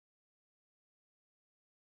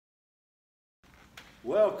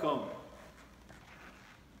Welcome.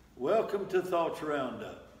 Welcome to Thoughts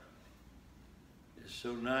Roundup. It's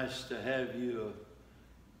so nice to have you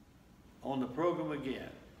on the program again.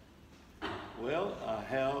 Well, I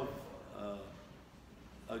have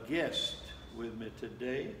a guest with me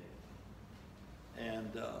today,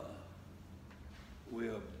 and we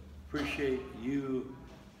appreciate you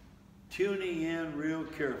tuning in real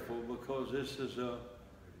careful, because this is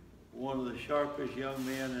one of the sharpest young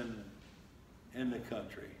men in the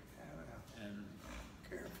country. And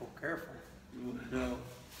Careful. you know,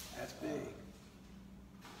 That's big.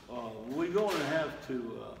 we're going to have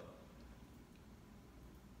to.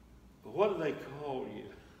 What do they call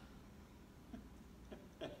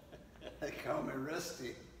you? They call me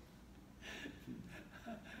Rusty.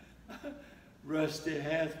 Rusty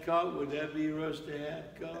Hancock. Would that be Rusty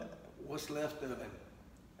Hancock? What's left of him?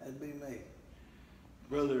 That'd be me.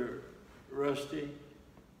 Brother Rusty,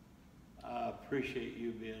 I appreciate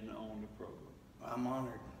you being on the program. I'm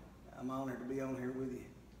honored. I'm honored to be on here with you.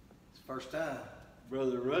 It's the first time.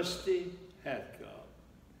 Brother Rusty Hancock.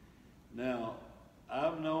 Now,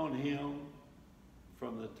 I've known him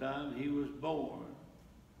from the time he was born.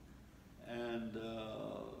 And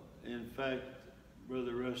in fact,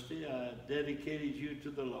 Brother Rusty, I dedicated you to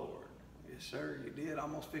the Lord. Yes, sir, you did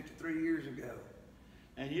almost 53 years ago.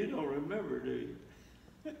 And you don't remember, do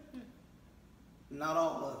you? Not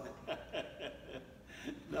all of it.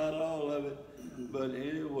 Not all of it. But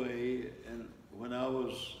anyway, and when I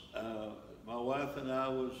was, my wife and I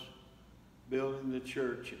was building the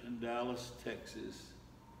church in Dallas, Texas,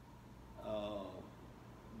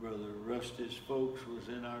 Brother Rusty's folks was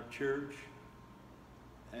in our church,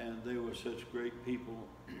 and they were such great people,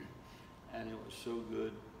 and it was so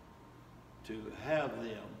good to have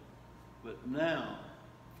them. But now,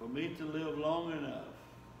 for me to live long enough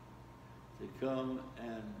to come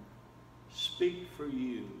and speak for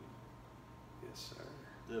you, Yes, sir.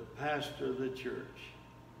 the pastor of the church,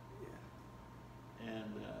 Yeah.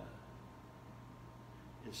 and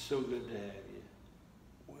it's so good to have you.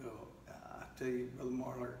 Well, I tell you, Brother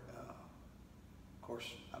Marler, of course,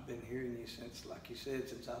 I've been hearing you since, like you said,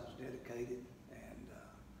 since I was dedicated, and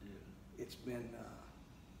Yeah. it's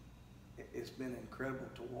been incredible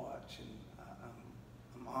to watch, and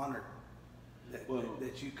I'm honored that, Well,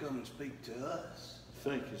 that you come and speak to us.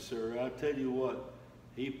 Thank you, sir. I tell you what,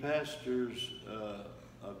 he pastors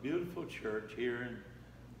a beautiful church here in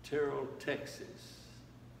Terrell, Texas,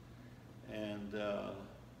 and the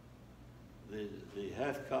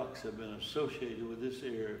Hathcocks have been associated with this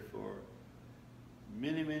area for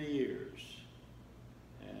many, many years,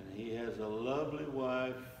 and he has a lovely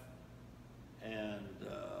wife and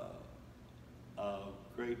a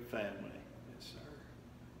great family. Yes,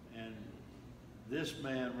 sir. And this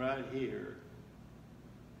man right here,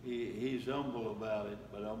 he's humble about it,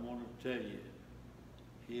 but I want to tell you,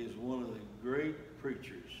 he is one of the great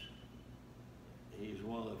preachers. He's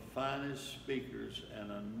one of the finest speakers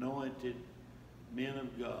and anointed men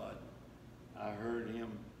of God. I heard him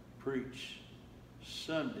preach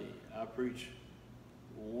Sunday. I preached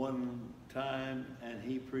one time, and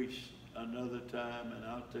he preached another time, and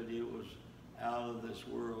I'll tell you, it was out of this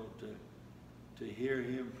world to hear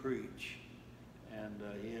him preach. And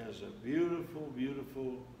he has a beautiful,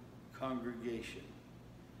 beautiful congregation.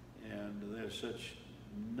 And they're such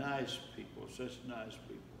nice people, such nice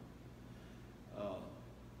people.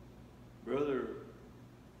 Brother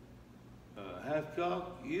Hathcock,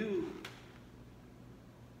 you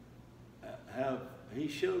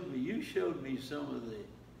you showed me some of the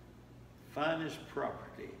finest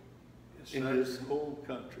property Yes, in sir. this whole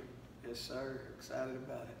country. Yes, sir. Excited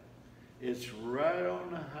about it. It's right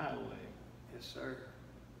on the highway. Yes, sir.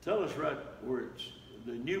 Tell us right where it's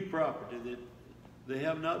the new property that they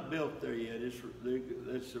have not built there yet.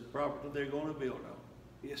 It's the property they're going to build on.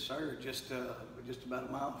 Yes, sir. Just about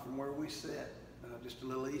a mile from where we sit, just a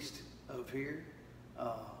little east of here.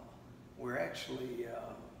 We're actually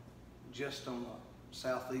just on the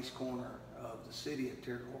southeast corner of the city of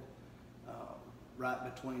Terrell,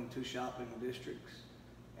 right between two shopping districts,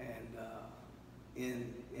 and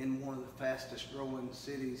in one of the fastest growing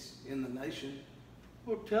cities in the nation.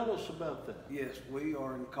 Well, tell us about that. Yes, we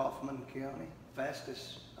are in Kaufman County.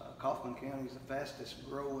 Kaufman County is the fastest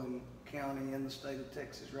growing county in the state of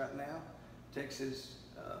Texas right now. Texas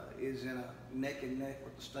is in a neck and neck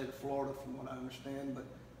with the state of Florida, from what I understand, but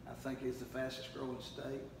I think it's the fastest growing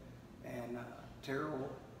state. And Terrell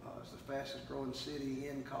is the fastest growing city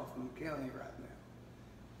in Kaufman County right now.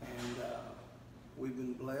 And we've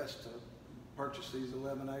been blessed to purchase these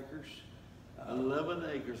 11 acres. 11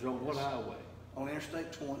 acres on what highway? On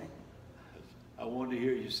Interstate 20. I wanted to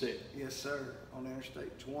hear you say it. Yes, sir, on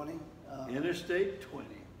Interstate 20. Interstate 20.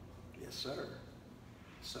 Yes, sir.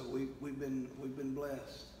 So we've been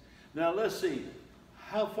blessed. Now let's see,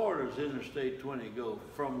 how far does Interstate 20 go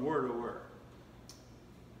from where to where?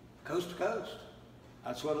 Coast to coast,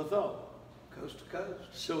 That's what I thought. coast to coast.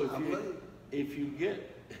 So I believe. if you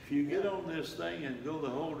get on this thing and go the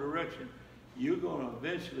whole direction, you're going to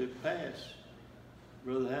eventually pass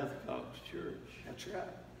Brother Hancock's church. That's right.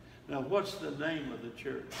 Now, what's the name of the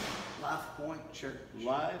church? Life Point Church.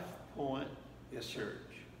 Life Point Yes, sir.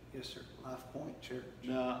 Church. Yes, sir. Life Point Church.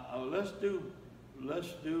 Now,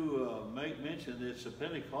 make mention that it's a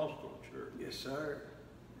Pentecostal church. Yes, sir.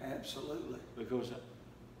 Absolutely. Because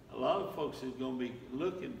a lot of folks is going to be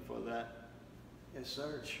looking for that Yes,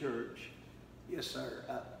 sir. church. Yes, sir.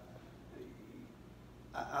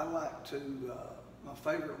 I like to, my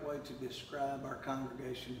favorite way to describe our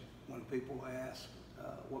congregation when people ask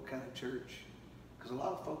what kind of church, because a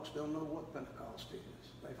lot of folks don't know what Pentecost is.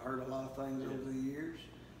 They've heard a lot of things over the years,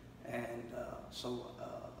 and so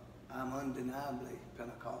I'm undeniably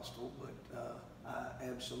Pentecostal, but I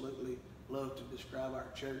absolutely love to describe our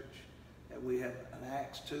church that we have an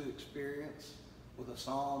Acts 2 experience with a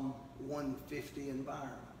Psalm 150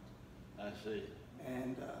 environment. I see.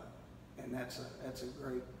 And that's a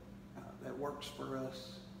great, that works for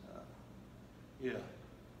us. Yeah.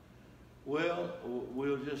 Well,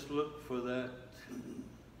 we'll just look for that.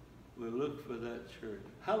 We'll look for that church.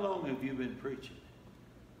 How long have you been preaching?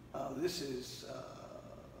 This is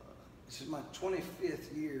my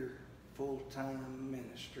 25th year full-time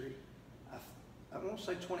ministry. I want to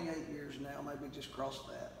say 28 years now, maybe just crossed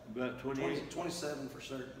that. About 28? 27 for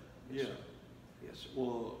certain. Yeah. Yes, sir. Yes, sir.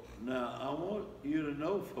 Well, now I want you to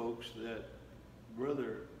know, folks, that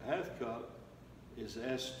Brother Hancock is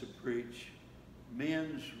asked to preach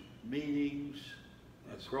men's meetings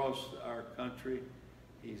across our country.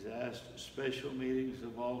 He's asked special meetings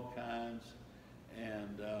of all kinds,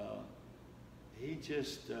 and he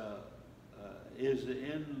just is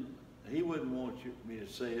in. He wouldn't want me to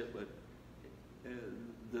say it, but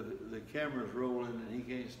the camera's rolling and he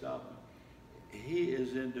can't stop him. He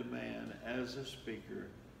is in demand as a speaker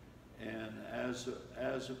and as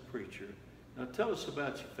a preacher. Now tell us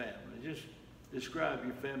about your family. Just describe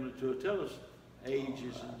your family to us. Tell us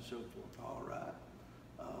ages and so forth. All right.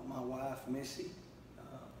 My wife, Missy.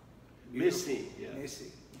 Missy, yeah.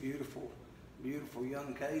 Missy, beautiful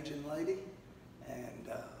young Cajun lady, and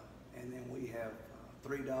then we have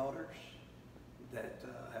 3 daughters that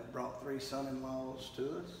have brought 3 son-in-laws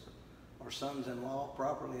to us, or sons-in-law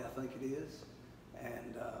properly, I think it is,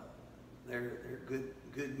 and they're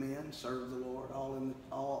good men, serve the Lord. All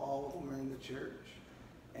of them are in the church,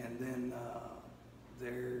 and then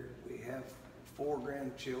we have 4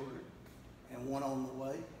 grandchildren and 1 on the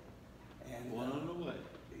way. And 1 on the way.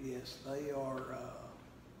 Yes, they are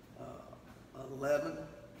 11,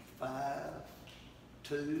 5,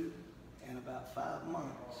 2, and about 5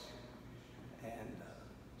 months. And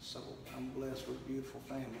so I'm blessed with a beautiful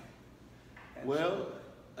family. Well,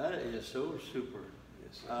 that is so super.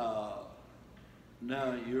 Yes, sir.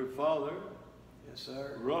 Now, your father, Yes,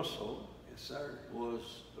 sir. Russell, Yes, sir.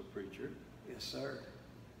 was a preacher, Yes, sir.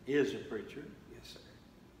 is a preacher, Yes,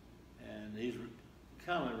 sir. and he's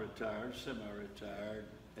kind of retired, semi-retired,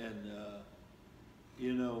 and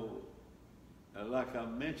you know, like I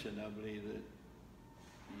mentioned, I believe that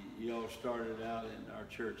y'all started out in our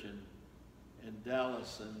church in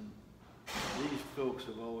Dallas, and these folks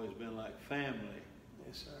have always been like family.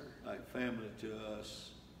 Yes, sir. Like family to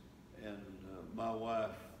us. And my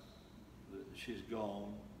wife, she's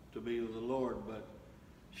gone to be with the Lord, but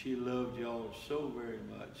she loved y'all so very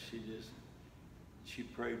much. She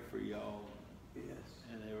prayed for y'all. Yes.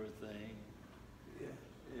 And everything. Yeah.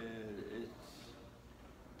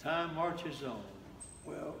 Time marches on.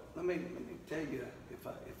 Well, let me tell you, if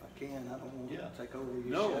I can, I don't want to take over your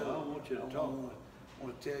No, show. I want you to talk. I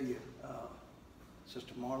want to tell you,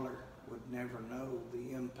 Sister Marler would never know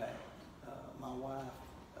the impact. My wife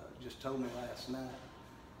just told me last night,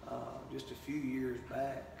 just a few years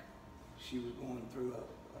back, she was going through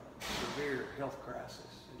a severe health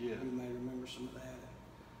crisis. Yeah. You may remember some of that. And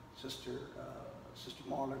Sister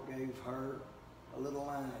Marler gave her a little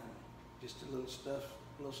line, just a little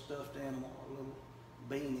stuffed animal, a little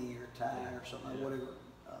beanie or tie or something, Yeah. whatever.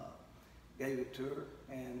 Gave it to her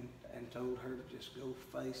and told her to just go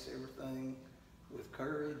face everything with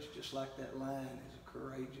courage, just like that lion is a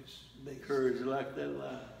courageous beast. Courage like that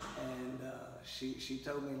line. And she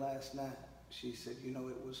told me last night, she said, you know,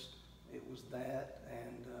 it was that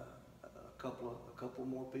and a couple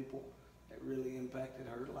more people that really impacted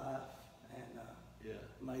her life. And Yeah.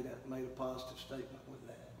 made a positive statement with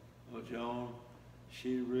that. Well, John,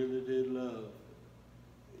 she really did love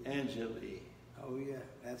Angelique. Oh yeah,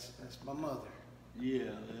 that's my mother. Yeah,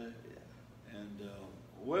 Yeah. and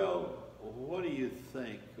well, what do you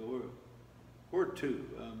think? Where to?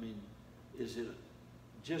 I mean, is it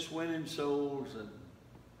just winning souls and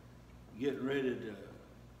getting ready to?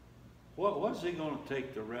 What's it going to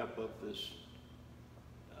take to wrap up this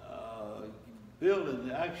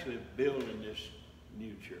actually building this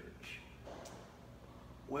new church?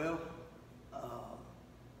 Well,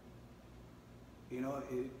 you know,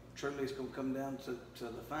 it truly is going to come down to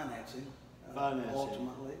the financing. Financing.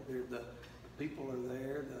 Ultimately, the people are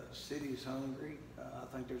there. The city's hungry. I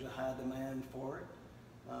think there's a high demand for it.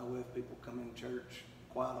 We have people come in church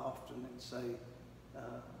quite often and say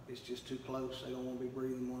it's just too close. They don't want to be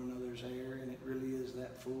breathing one another's air, and it really is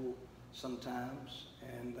that full sometimes.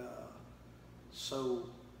 And so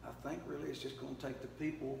I think really it's just going to take the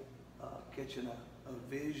people catching a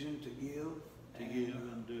vision to give.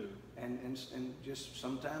 And do. And just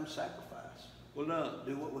sometimes sacrifice. Well, now,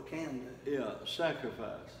 Do what we can do. yeah,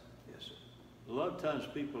 sacrifice. Yes, sir. A lot of times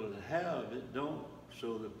people that have it don't,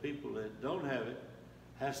 so the people that don't have it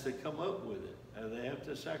has to come up with it. And they have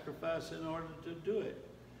to sacrifice in order to do it.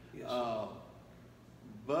 Yes, sir.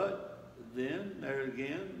 But then, there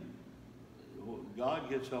again, God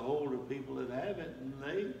gets a hold of people that have it and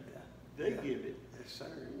they Yeah. give it. Yes, sir.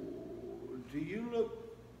 Do you look,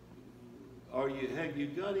 have you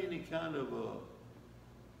got any kind of a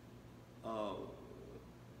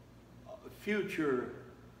future,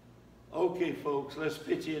 okay folks, let's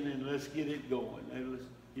pitch in and let's get it going?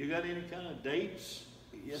 You got any kind of dates?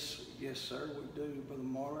 Yes, sir, we do, Brother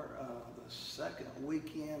Marler. The second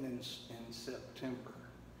weekend in September,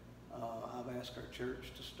 I've asked our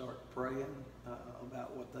church to start praying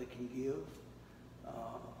about what they can give,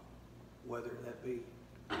 whether that be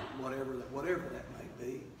whatever that may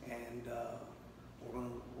be, and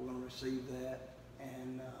we're gonna receive that,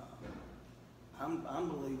 and I'm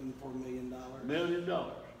believing for $1 million. $1 million.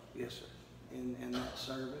 Yes, sir. In that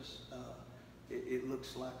service, it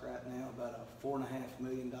looks like right now about a $4.5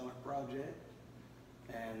 million project,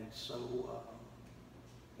 and so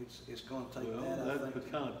it's going to take Well, that. I that think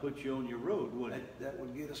would kind of put you on your road, wouldn't it? that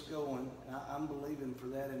would get us going. I'm believing for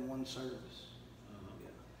that in one service.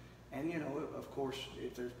 Yeah. And you know, of course,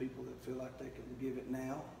 if there's people that feel like they can give it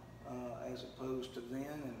now, as opposed to then,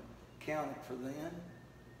 and count it for then,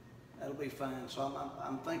 that'll be fine. So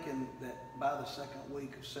I'm thinking that by the second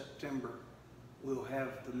week of September, we'll have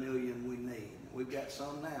the $1 million we need. We've got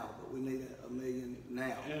some now, but we need $1 million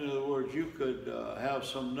now. In other words, you could have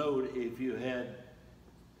some note if you had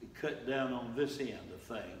cut down on this end of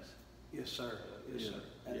things. Yes, sir. Yes, Yeah, sir.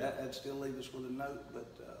 And yeah. that'd still leave us with a note, but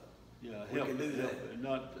Yeah, we help, can do help, that. and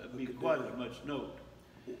not We be could do quite that. as much note.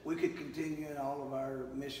 we could continue in all of our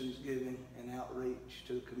missions giving and outreach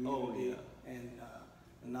to the community, and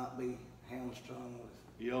not be hamstrung with.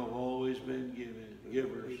 You've always been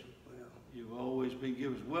givers. Well, You've always been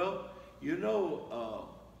givers. Well, you know,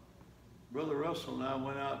 Brother Russell and I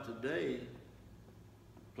went out today,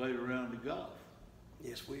 played around the golf.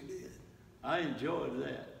 yes, we did. I enjoyed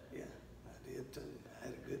that. Yeah, I did too. I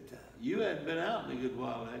had a good time. You hadn't been out in a good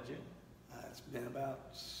while, had you? It's been about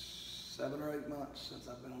 7 or 8 months since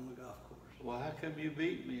I've been on the golf course. Well, how come you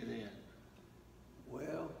beat me then?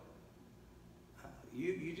 Well,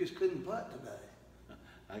 you just couldn't putt today.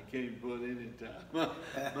 I can't putt any time.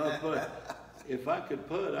 My putt, if I could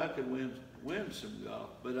putt, I could win some golf,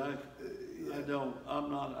 but I don't.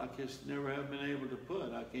 I just never have been able to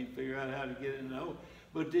putt. I can't figure out how to get in the hole.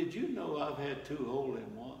 But did you know I've had 2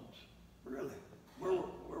 hole-in-ones? Really? Where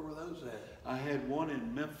were those at? I had one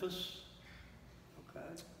in Memphis, Okay.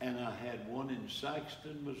 and I had one in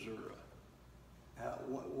Saxton, Missouri.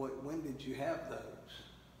 When did you have those?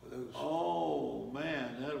 Were those? Oh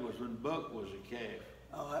man, that was when Buck was a calf.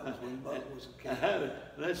 Oh, that was when Buck was a I kid. had it.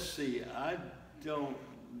 Let's see, I don't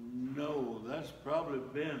know. That's probably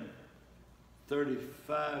been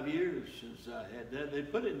 35 years since I had that. They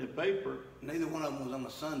put it in the paper. Neither one of them was on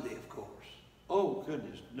a Sunday, of course. Oh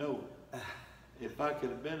goodness, no. If I'd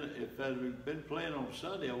have been playing on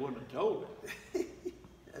Sunday, I wouldn't have told it.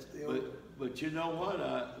 That's the old. But you know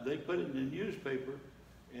what? They put it in the newspaper,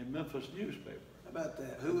 in Memphis newspaper. How about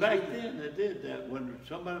that? Who was Back with you? then they did that. When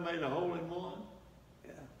somebody made a hole-in-one,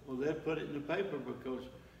 Yeah. well, they'd put it in the paper because,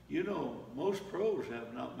 you know, most pros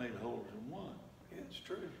have not made holes-in-one. Yeah, it's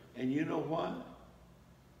true. And you know why?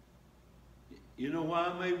 You know why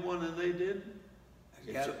I made one and they didn't?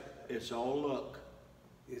 It's all luck.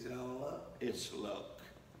 Is it all up? It's luck.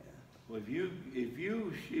 Yeah. Well, if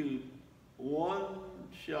you shoot one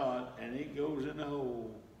shot and it goes in the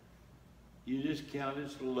hole, you just count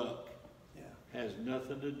it's luck. Yeah. Has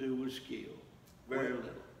nothing to do with skill. Very Well,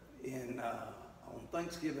 little. On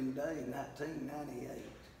Thanksgiving Day in 1998,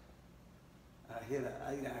 I hit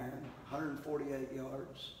an 8-iron, 148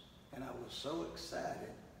 yards, and I was so excited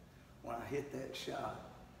when I hit that shot.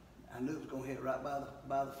 I knew it was going to hit right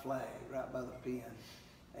by the flag, right by the pin,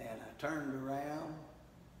 and I turned around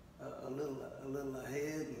a little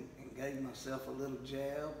ahead and gave myself a little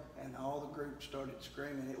jab, and all the group started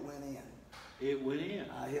screaming. It went in. It went in.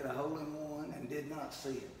 I hit a hole in one and did not see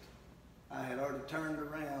it. I had already turned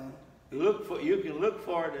around. You can look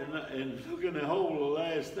for it and look in the hole the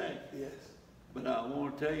last thing. Yes. But I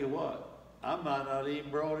want to tell you what, I might not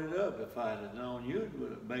even brought it up if I had known you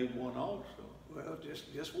would have made one also. Well,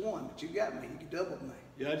 just one, but you got me. You doubled me.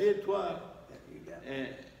 Yeah, I did twice. Yeah, you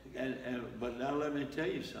got me. But now let me tell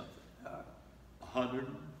you something. All right.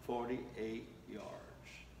 148 yards.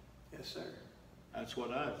 Yes, sir. That's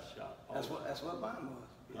what I shot. That's what mine was.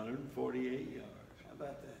 Yeah. 148 yards. How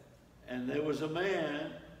about that? And there was a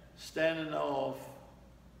man standing off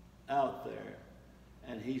out there,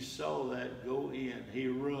 and he saw that go in. He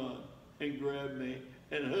run and grabbed me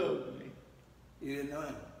and hugged me. You didn't know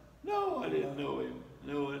him? No, I didn't know him.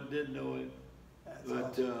 No, I didn't know him. That's But,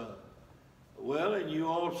 awesome. well, and you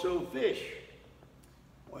also fish.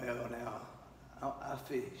 Well, now, I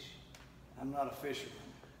fish. I'm not a fisherman.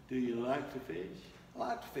 Do you like to fish? I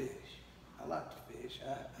like to fish. I like to fish.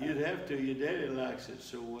 You'd have to. Your daddy likes it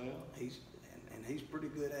so well. And he's pretty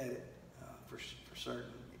good at it, for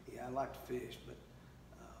certain. Yeah, I like to fish, but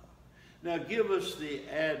Now give us the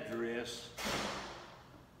address.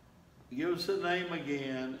 Give us the name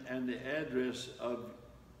again and the address of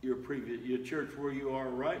your church where you are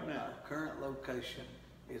right now. our current location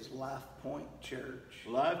is Life Point Church.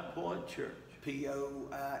 Life Point Church.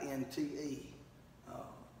 Pointe.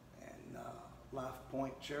 And Life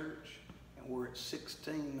Point Church, and we're at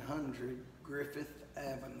 1600 Griffith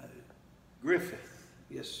Avenue. Griffith.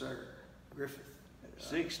 Yes, sir. Griffith.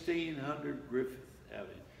 1600 Griffith Avenue.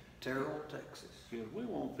 Terrell, Texas. Because we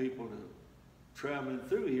want people to traveling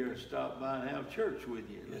through here and stop by and have church with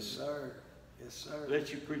you. Yes, sir. Yes, sir.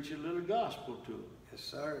 Let you preach a little gospel to them. Yes,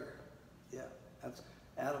 sir. Yeah, that's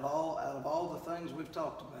out of all the things we've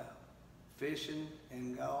talked about, fishing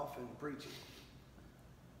and golf and preaching.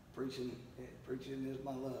 Preaching is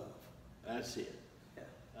my love. That's it. Yeah.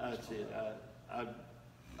 That's it.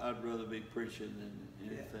 I'd rather be preaching than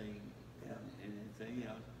anything, Yeah. anything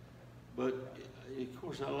else. But of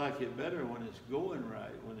course, I like it better when it's going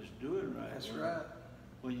right, when it's doing right. That's right.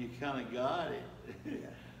 When you kind of got it. Yeah.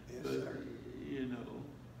 Yes, But, sir. you know,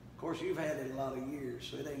 Of course, you've had it a lot of years,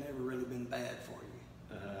 so it ain't never really been bad for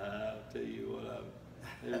you. I'll tell you what,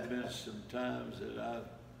 there's been some times that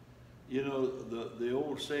the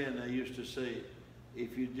old saying they used to say,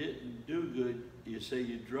 if you didn't do good, you say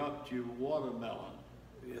you dropped your watermelon.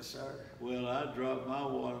 Yes, sir. Well, I dropped my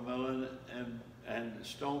watermelon and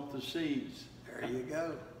stomped the seeds. There you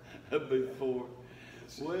go. Before.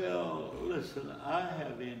 Yes, sir. Well, listen, I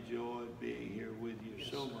have enjoyed being here with you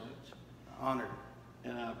Yes, so sir. much, Honored.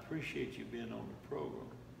 and I appreciate you being on the program.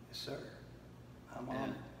 Yes, sir. I'm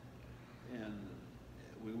honored. And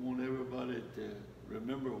we want everybody to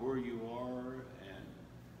remember where you are, and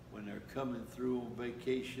when they're coming through on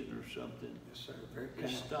vacation or something, Yes, sir. Very kind.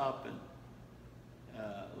 just stop and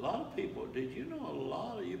a lot of people, did you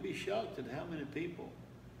know you'd be shocked at how many people,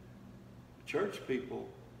 church people,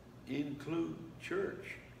 include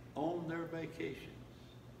church on their vacations.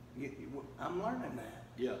 I'm learning that.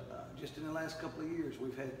 Yeah. Just in the last couple of years,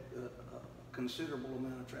 we've had a considerable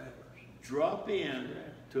amount of travelers. Drop in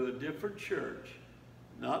to a different church,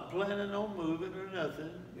 not planning on moving or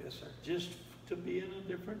nothing, Yes, sir. just to be in a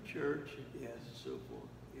different church Yes. and so forth.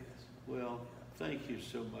 Yes. Well, thank you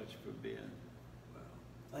so much for being Well,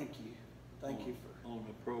 thank you. Thank you for. on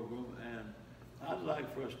the program, and I'd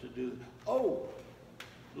like for us to do. Oh,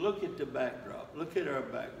 look at the backdrop. Look at our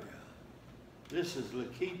background. This is La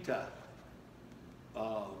Quinta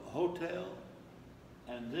Hotel,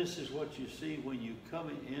 and this is what you see when you come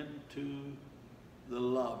into the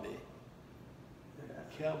lobby.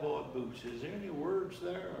 Cowboy boots. Is there any words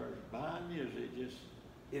there, or behind you? Is it just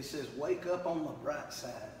It says, "Wake up on the bright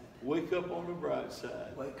side." wake up on the bright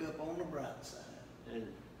side? Wake up on the bright side. And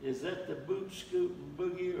is that the boot scoot and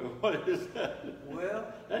boogie, or what is that?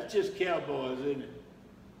 Well, That's just cowboys, isn't it?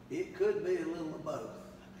 it could be a little of both.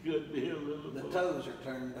 Could be a little The bit. toes are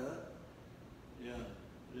turned up. Yeah.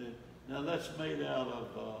 Now that's made out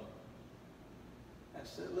of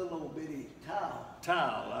That's a little old bitty towel.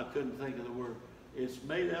 tile. I couldn't think of the word. It's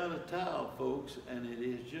made out of tile, folks, and it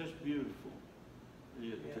is just beautiful. to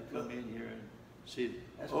Yeah, come look. in here and see.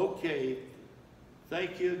 That's- Okay,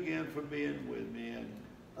 thank you again for being with me, and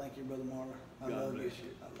Thank you, Brother Marler. I God love you. bless you.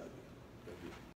 I love you.